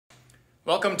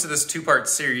Welcome to this two-part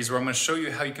series where I'm going to show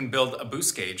you how you can build a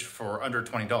boost gauge for under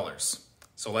 $20.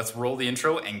 So let's roll the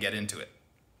intro and get into it.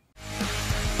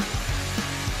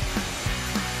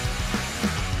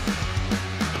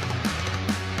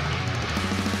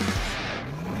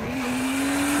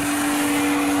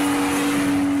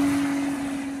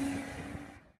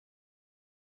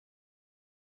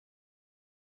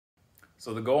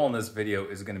 So the goal in this video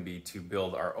is going to be to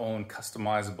build our own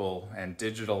customizable and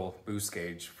digital boost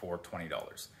gauge for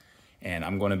 $20. And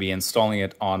I'm going to be installing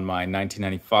it on my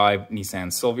 1995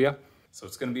 Nissan Silvia. So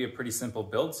it's going to be a pretty simple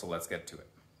build, so let's get to it.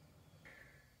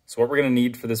 So what we're going to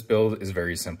need for this build is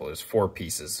very simple. There's 4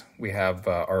 pieces. We have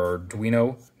our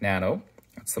Arduino Nano,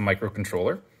 that's the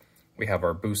microcontroller. We have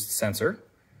our boost sensor.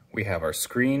 We have our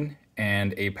screen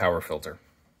and a power filter.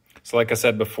 So like I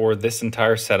said before, this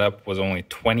entire setup was only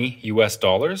 $20 US.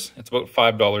 It's about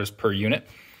 $5 per unit.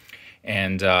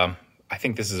 And I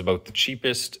think this is about the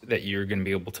cheapest that you're going to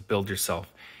be able to build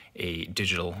yourself a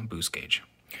digital boost gauge.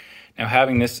 Now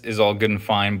having this is all good and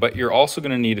fine, but you're also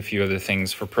going to need a few other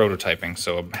things for prototyping.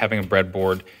 So having a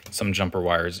breadboard, some jumper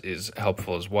wires is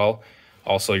helpful as well.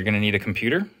 Also, you're going to need a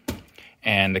computer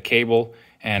and a cable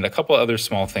and a couple other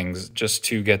small things just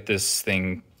to get this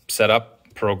thing set up,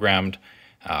 programmed,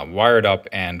 wired up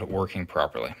and working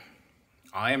properly.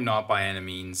 I am not by any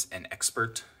means an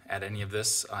expert at any of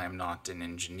this. I am not an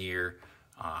engineer.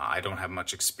 I don't have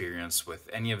much experience with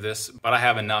any of this, but I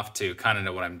have enough to kind of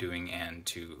know what I'm doing and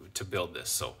to build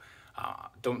this. So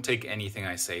don't take anything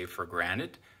I say for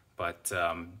granted, but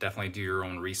definitely do your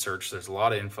own research. There's a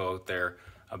lot of info out there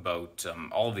about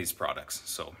all of these products.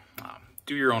 So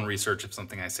do your own research if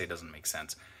something I say doesn't make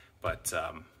sense. But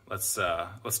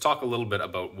let's talk a little bit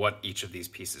about what each of these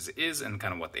pieces is and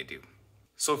kind of what they do.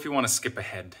 So if you want to skip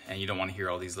ahead and you don't want to hear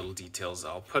all these little details,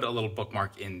 I'll put a little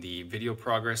bookmark in the video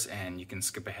progress and you can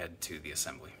skip ahead to the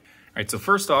assembly. All right, so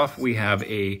first off, we have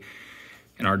an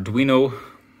Arduino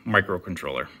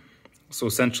microcontroller. So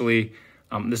essentially,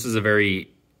 this is a very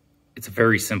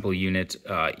simple unit.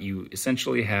 You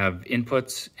essentially have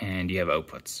inputs and you have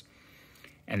outputs.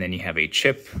 And then you have a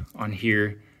chip on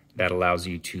here that allows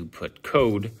you to put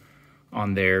code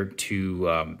on there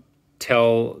to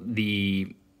tell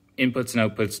the inputs and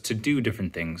outputs to do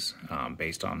different things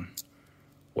based on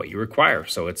what you require.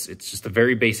 So it's just a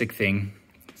very basic thing.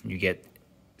 You get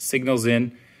signals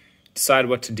in, decide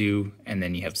what to do, and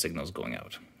then you have signals going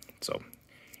out. So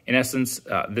in essence,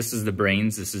 this is the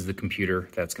brains. This is the computer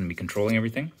that's going to be controlling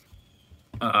everything.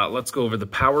 Let's go over the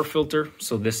power filter.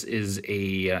 So this is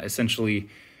essentially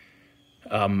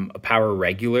a power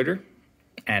regulator,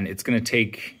 and it's going to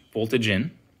take voltage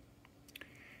in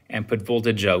and put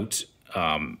voltage out.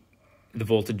 The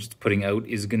voltage it's putting out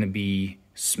is going to be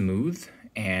smooth,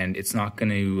 and it's not going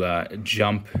to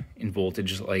jump in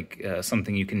voltage like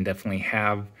something you can definitely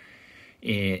have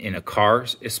in a car,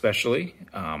 especially.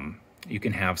 You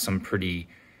can have some pretty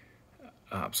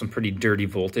dirty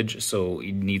voltage, so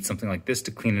you need something like this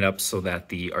to clean it up so that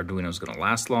the Arduino is going to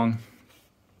last long.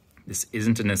 This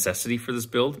isn't a necessity for this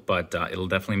build, but it'll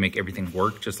definitely make everything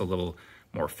work just a little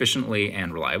more efficiently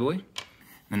and reliably.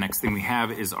 The next thing we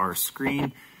have is our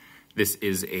screen. This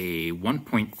is a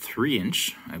 1.3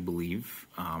 inch, I believe,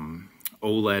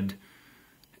 OLED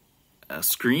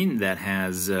screen that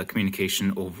has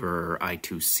communication over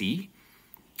I2C.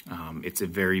 It's a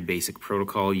very basic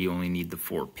protocol. You only need the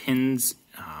 4 pins.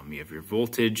 You have your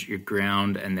voltage, your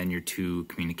ground, and then your 2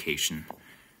 communication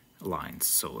lines.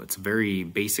 So it's a very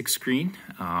basic screen,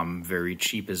 very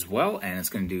cheap as well, and it's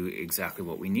going to do exactly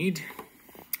what we need.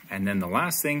 And then the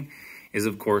last thing is,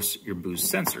 of course, your boost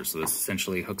sensor. So this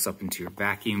essentially hooks up into your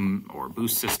vacuum or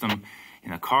boost system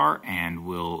in a car and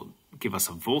will give us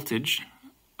a voltage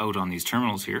out on these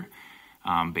terminals here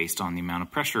based on the amount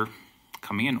of pressure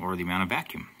coming in or the amount of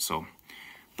vacuum. So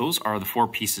those are the 4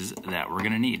 pieces that we're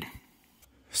going to need.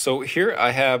 So here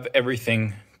I have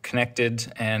everything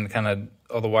connected and kind of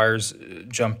all the wires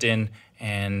jumped in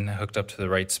and hooked up to the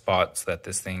right spot so that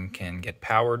this thing can get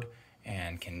powered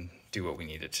and can do what we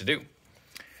need it to do.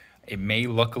 It may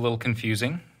look a little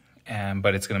confusing,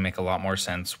 but it's going to make a lot more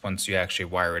sense once you actually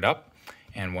wire it up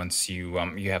and once you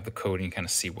have the code and you kind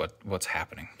of see what's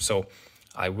happening. So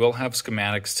I will have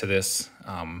schematics to this.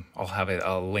 I'll have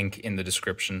a link in the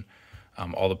description.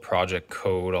 All the project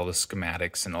code, all the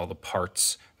schematics, and all the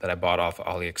parts that I bought off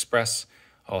AliExpress.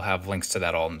 I'll have links to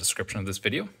that all in the description of this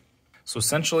video. So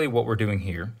essentially what we're doing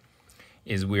here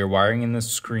is we are wiring in the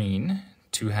screen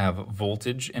to have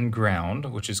voltage and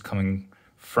ground, which is coming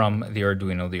from the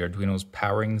Arduino. The Arduino is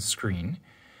powering the screen.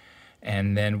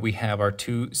 And then we have our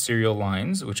 2 serial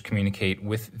lines, which communicate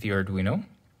with the Arduino.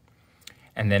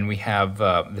 And then we have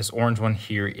this orange one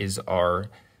here is our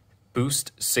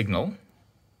boost signal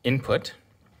input.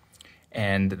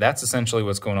 And that's essentially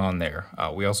what's going on there.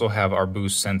 We also have our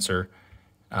boost sensor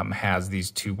has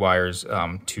these two wires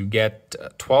to get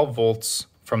 12 volts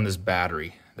from this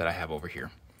battery that I have over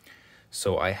here.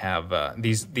 So I have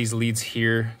these leads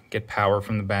here get power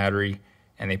from the battery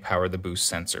and they power the boost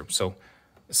sensor. So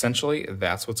essentially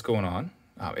that's what's going on.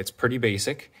 It's pretty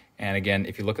basic. And again,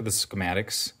 if you look at the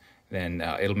schematics, then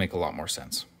it'll make a lot more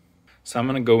sense. So I'm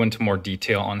going to go into more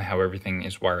detail on how everything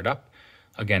is wired up.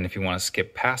 Again, if you want to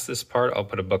skip past this part, I'll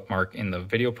put a bookmark in the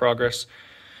video progress.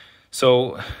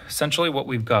 So essentially what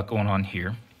we've got going on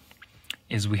here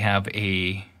is we have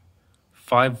a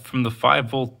 5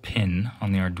 volt pin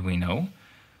on the Arduino.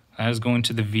 That is going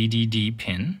to the VDD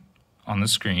pin on the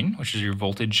screen, which is your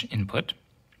voltage input.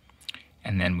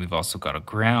 And then we've also got a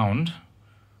ground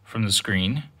from the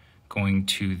screen going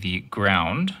to the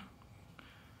ground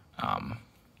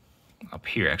up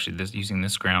here, actually using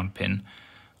this ground pin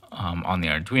on the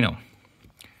Arduino.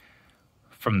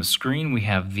 From the screen, we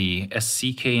have the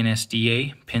SCK and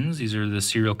SDA pins. These are the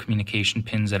serial communication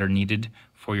pins that are needed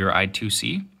for your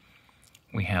I2C.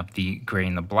 We have the gray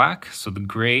and the black. So the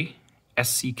gray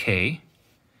SCK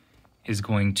is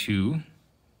going to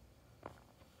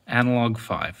analog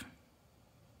 5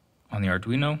 on the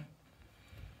Arduino,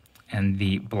 and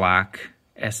the black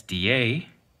SDA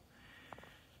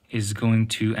is going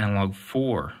to analog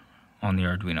 4 on the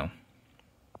Arduino.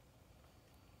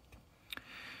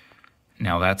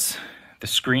 Now that's the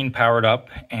screen powered up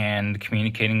and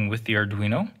communicating with the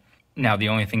Arduino. Now the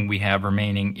only thing we have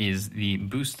remaining is the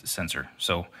boost sensor.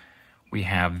 So we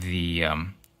have the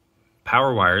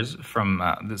power wires from,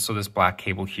 so this black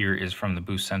cable here is from the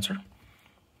boost sensor.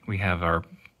 We have our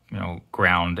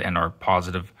ground and our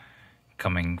positive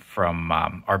coming from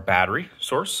our battery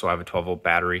source. So I have a 12 volt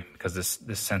battery because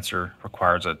this sensor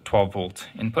requires a 12 volt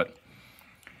input.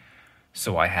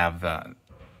 So I have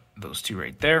those two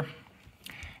right there.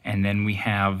 And then we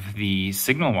have the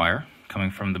signal wire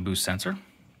coming from the boost sensor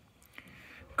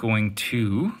going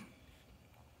to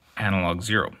analog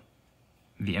 0,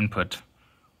 the input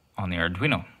on the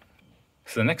Arduino.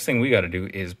 So the next thing we got to do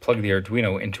is plug the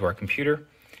Arduino into our computer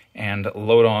and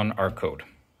load on our code.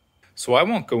 So I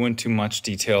won't go into much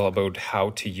detail about how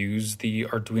to use the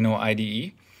Arduino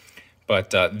IDE,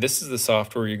 but this is the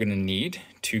software you're going to need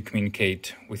to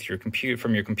communicate with your computer,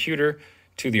 from your computer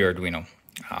to the Arduino.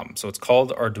 So it's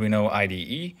called Arduino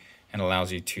IDE and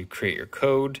allows you to create your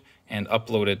code and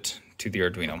upload it to the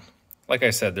Arduino. Like I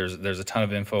said, there's a ton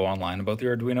of info online about the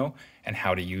Arduino and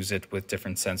how to use it with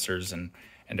different sensors and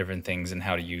different things and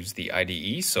how to use the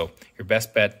IDE. So your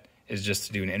best bet is just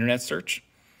to do an internet search.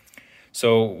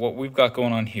 So what we've got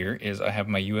going on here is I have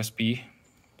my USB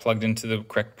plugged into the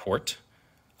correct port.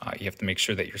 You have to make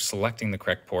sure that you're selecting the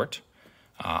correct port.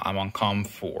 I'm on COM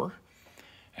 4.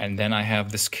 And then I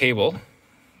have this cable,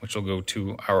 which will go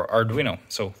to our Arduino.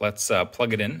 So let's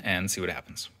plug it in and see what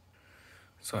happens.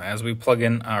 So as we plug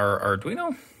in our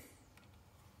Arduino,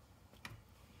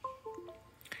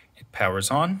 it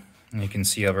powers on. And you can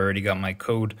see I've already got my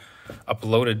code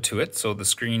uploaded to it. So the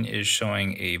screen is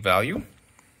showing a value.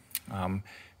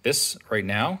 This right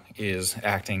now is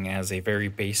acting as a very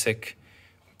basic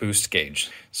boost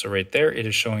gauge. So right there, it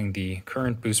is showing the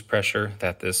current boost pressure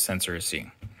that this sensor is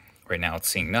seeing. Right now it's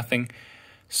seeing nothing.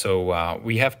 So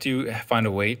we have to find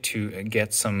a way to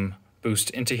get some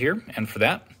boost into here. And for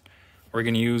that, we're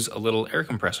going to use a little air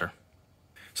compressor.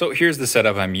 So here's the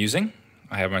setup I'm using.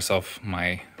 I have myself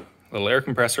my little air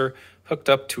compressor hooked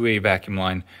up to a vacuum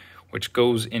line, which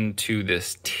goes into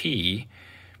this T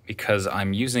because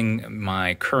I'm using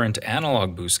my current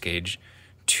analog boost gauge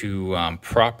to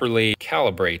properly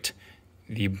calibrate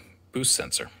the boost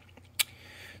sensor.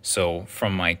 So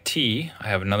from my T, I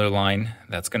have another line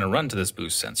that's going to run to this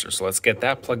boost sensor. So let's get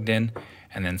that plugged in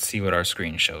and then see what our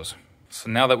screen shows. So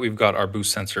now that we've got our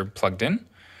boost sensor plugged in,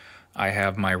 I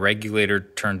have my regulator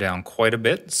turned down quite a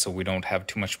bit so we don't have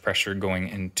too much pressure going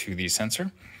into the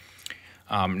sensor.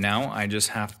 Now I just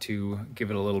have to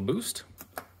give it a little boost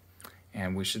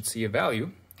and we should see a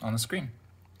value on the screen.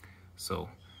 So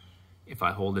if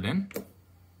I hold it in,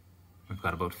 we've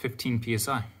got about 15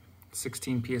 PSI.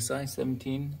 16 PSI,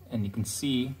 17, and you can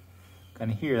see kind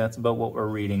of here, that's about what we're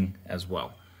reading as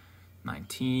well.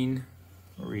 19,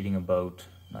 we're reading about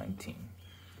 19.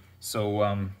 So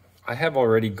I have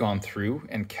already gone through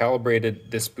and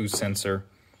calibrated this boost sensor,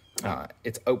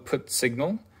 its output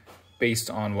signal, based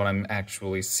on what I'm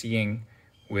actually seeing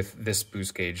with this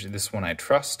boost gauge. This one I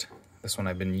trust, this one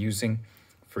I've been using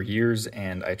for years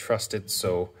and I trust it,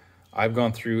 so I've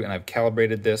gone through and I've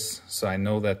calibrated this, so I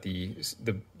know that the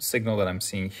signal that I'm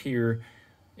seeing here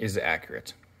is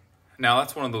accurate. Now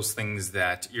that's one of those things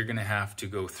that you're gonna have to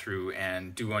go through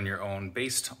and do on your own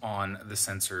based on the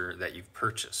sensor that you've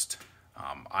purchased.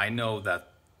 I know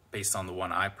that based on the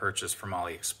one I purchased from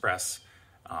AliExpress,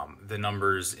 the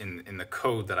numbers in the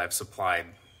code that I've supplied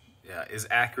is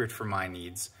accurate for my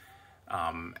needs,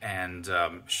 and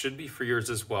should be for yours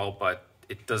as well, but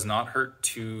it does not hurt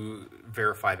to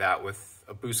verify that with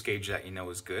a boost gauge that you know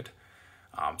is good.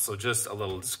 So just a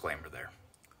little disclaimer there.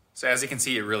 So as you can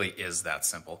see, it really is that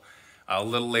simple. A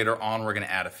little later on, we're gonna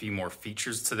add a few more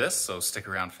features to this, so stick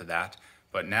around for that.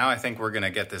 But now I think we're gonna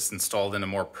get this installed in a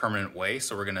more permanent way.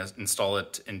 So we're gonna install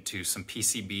it into some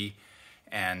PCB,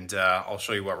 and I'll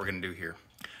show you what we're gonna do here.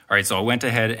 All right, so I went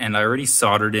ahead and I already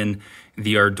soldered in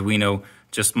the Arduino,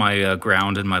 just my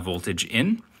ground and my voltage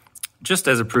in, just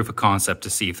as a proof of concept to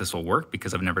see if this will work,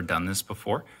 because I've never done this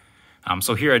before.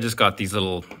 So here I just got these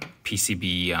little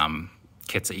PCB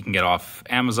kits that you can get off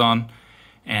Amazon.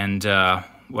 And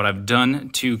what I've done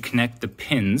to connect the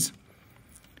pins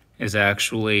is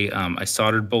actually, I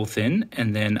soldered both in,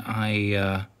 and then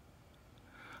I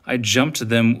jumped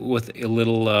them with a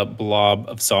little blob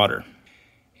of solder.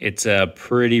 It's a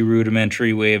pretty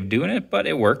rudimentary way of doing it, but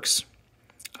it works.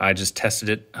 I just tested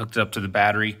it, hooked it up to the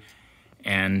battery,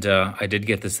 and I did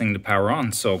get this thing to power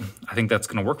on, so I think that's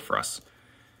gonna work for us.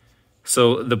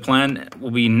 So the plan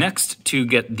will be next to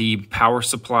get the power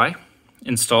supply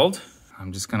installed.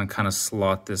 I'm just gonna kind of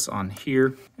slot this on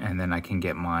here, and then I can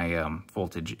get my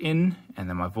voltage in, and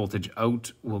then my voltage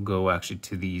out will go actually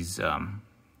to these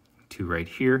two right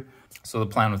here. So the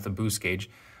plan with the boost gauge,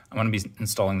 I'm gonna be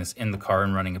installing this in the car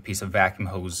and running a piece of vacuum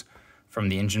hose from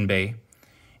the engine bay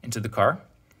into the car.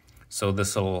 So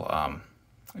this little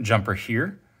jumper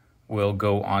here will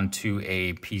go onto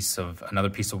another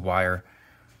piece of wire,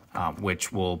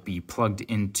 which will be plugged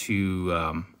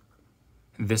into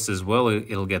this as well.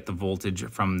 It'll get the voltage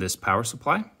from this power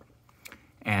supply,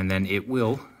 and then it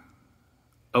will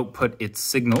output its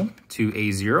signal to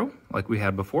A0 like we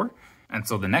had before. And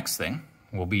so the next thing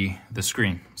will be the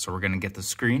screen. So we're gonna get the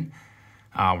screen.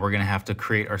 We're gonna have to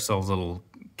create ourselves a little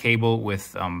cable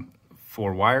with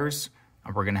 4 wires.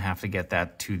 We're gonna have to get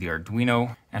that to the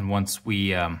Arduino. And once we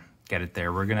get it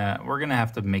there, we're gonna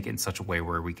have to make it in such a way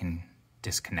where we can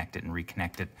disconnect it and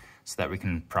reconnect it so that we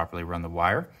can properly run the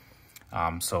wire.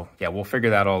 So yeah, we'll figure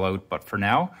that all out. But for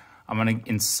now, I'm gonna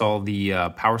install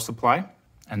the power supply,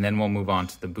 and then we'll move on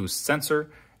to the boost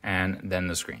sensor and then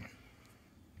the screen.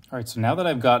 All right, so now that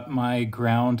I've got my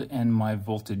ground and my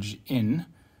voltage in,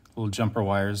 little jumper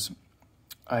wires,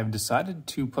 I've decided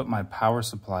to put my power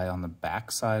supply on the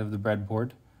back side of the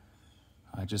breadboard.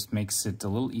 It just makes it a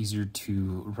little easier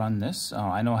to run this.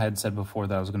 I know I had said before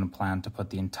that I was gonna plan to put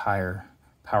the entire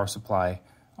power supply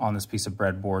on this piece of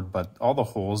breadboard, but all the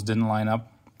holes didn't line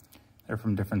up. They're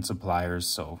from different suppliers,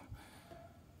 so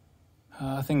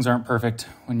things aren't perfect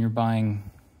when you're buying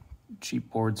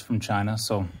cheap boards from China.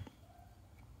 So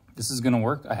this is gonna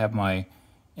work. I have my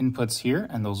inputs here,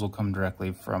 and those will come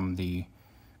directly from the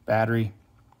battery.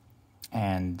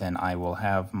 And then I will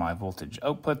have my voltage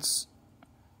outputs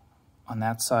on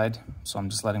that side. So I'm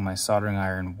just letting my soldering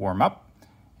iron warm up,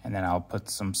 and then I'll put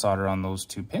some solder on those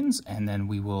 2 pins, and then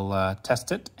we will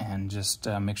test it and just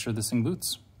make sure this thing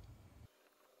boots.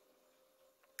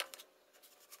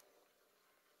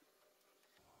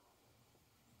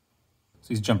 So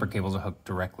these jumper cables are hooked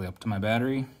directly up to my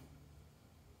battery.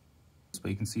 So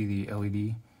you can see the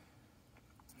LED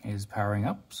is powering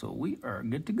up, so we are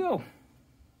good to go.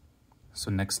 So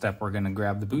next step, we're gonna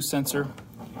grab the boost sensor,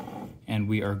 and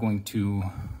we are going to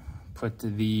put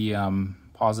the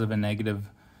positive and negative,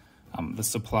 the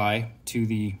supply to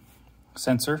the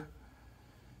sensor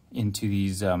into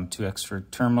these 2 extra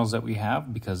terminals that we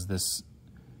have, because this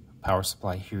power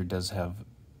supply here does have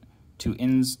 2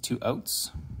 ins, 2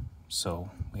 outs. So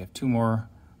we have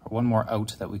 1 more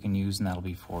out that we can use, and that'll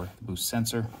be for the boost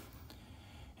sensor.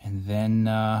 And then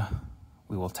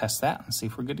we will test that and see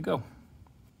if we're good to go.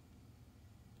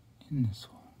 In this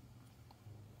hole.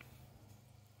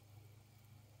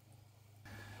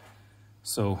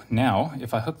 So now,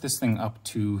 if I hook this thing up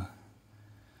to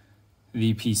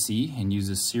the PC and use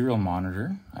a serial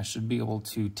monitor, I should be able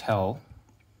to tell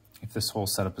if this whole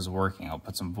setup is working. I'll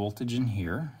put some voltage in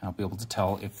here, and I'll be able to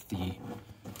tell if the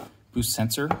boost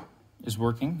sensor is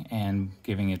working and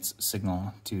giving its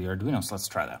signal to the Arduino. So let's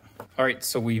try that. All right,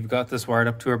 so we've got this wired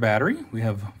up to our battery. We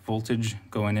have voltage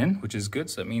going in, which is good.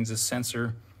 So that means the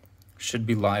sensor should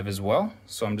be live as well.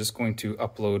 So I'm just going to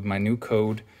upload my new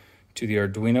code to the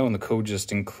Arduino, and the code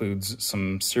just includes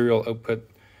some serial output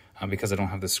because I don't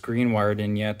have the screen wired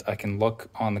in yet, I can look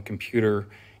on the computer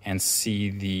and see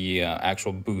the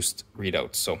actual boost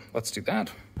readouts. So let's do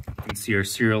that. You can see our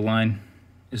serial line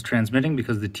is transmitting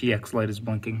because the TX light is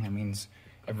blinking. That means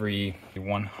every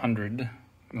 100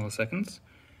 milliseconds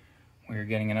we're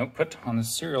getting an output on the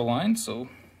serial line. So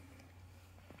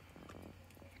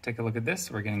take a look at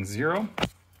this, we're getting 0.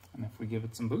 And if we give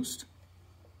it some boost,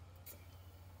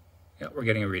 yeah, we're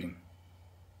getting a reading.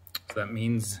 So that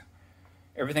means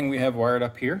everything we have wired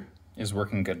up here is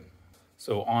working good.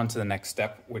 So on to the next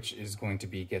step, which is going to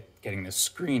be getting this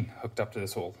screen hooked up to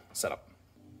this whole setup.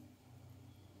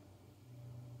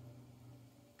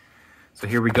 So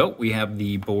here we go. We have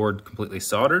the board completely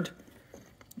soldered,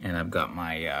 and I've got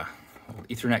my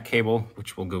Ethernet cable,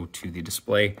 which will go to the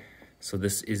display. So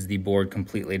this is the board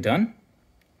completely done.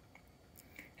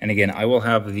 And again, I will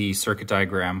have the circuit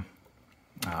diagram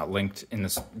linked in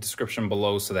the description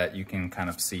below so that you can kind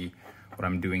of see what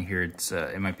I'm doing here.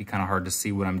 It might be kind of hard to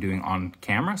see what I'm doing on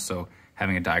camera, so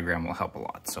having a diagram will help a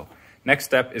lot. So next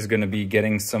step is going to be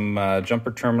getting some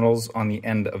jumper terminals on the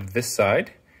end of this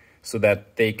side so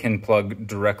that they can plug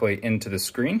directly into the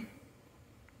screen.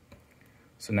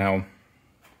 So now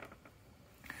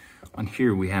on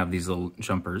here we have these little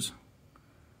jumpers,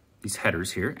 these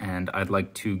headers here, and I'd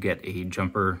like to get a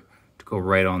jumper to go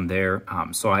right on there,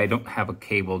 so I don't have a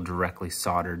cable directly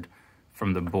soldered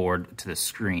from the board to the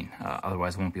screen.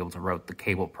 Otherwise I won't be able to route the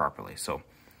cable properly. So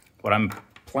what I'm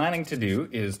planning to do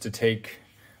is to take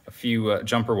a few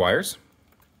jumper wires,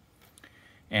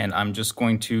 and I'm just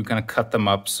going to kind of cut them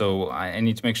up. So I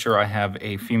need to make sure I have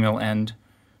a female end.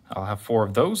 I'll have 4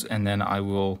 of those, and then I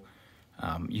will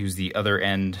use the other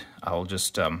end. I'll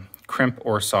just crimp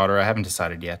or solder, I haven't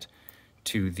decided yet,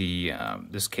 to the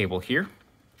this cable here.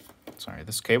 Sorry,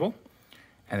 this cable.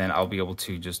 And then I'll be able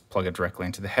to just plug it directly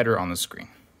into the header on the screen.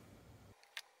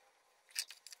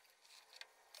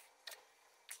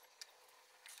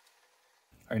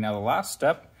 All right, now the last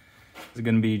step is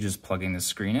going to be just plugging the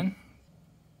screen in.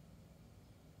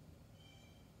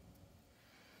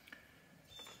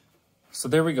 So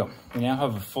there we go. We now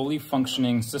have a fully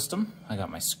functioning system. I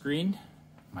got my screen,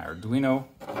 my Arduino,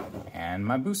 and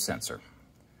my boost sensor.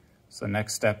 So the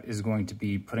next step is going to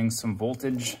be putting some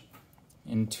voltage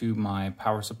into my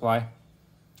power supply,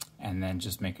 and then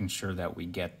just making sure that we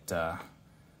get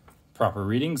proper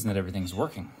readings and that everything's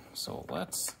working. So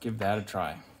let's give that a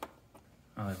try.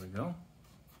 Oh, there we go.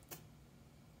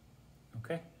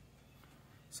 Okay.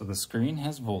 So the screen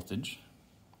has voltage.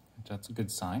 That's a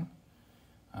good sign.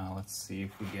 Let's see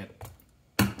if we get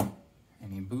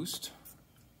any boost.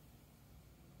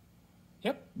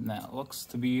 Yep, that looks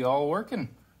to be all working.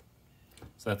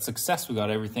 So that's success. We got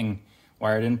everything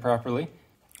wired in properly.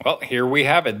 Well, here we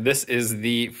have it. This is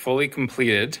the fully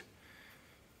completed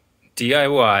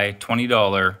DIY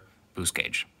 $20 boost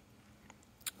gauge.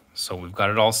 So we've got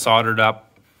it all soldered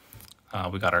up.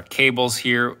 We got our cables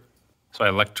here. So I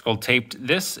electrical taped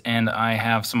this, and I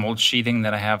have some old sheathing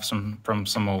that I have from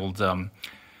some old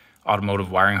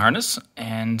automotive wiring harness.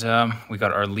 And we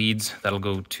got our leads that'll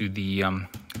go to the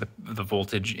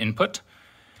voltage input.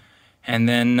 And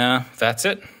then that's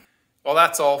it. Well,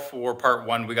 that's all for part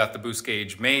 1. We got the boost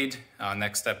gauge made.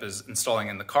 Next step is installing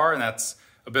in the car, and that's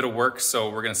a bit of work,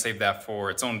 so we're going to save that for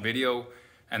its own video,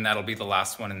 and that'll be the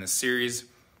last one in this series.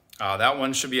 That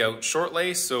one should be out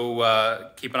shortly, so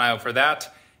keep an eye out for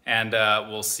that, and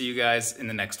we'll see you guys in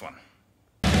the next one.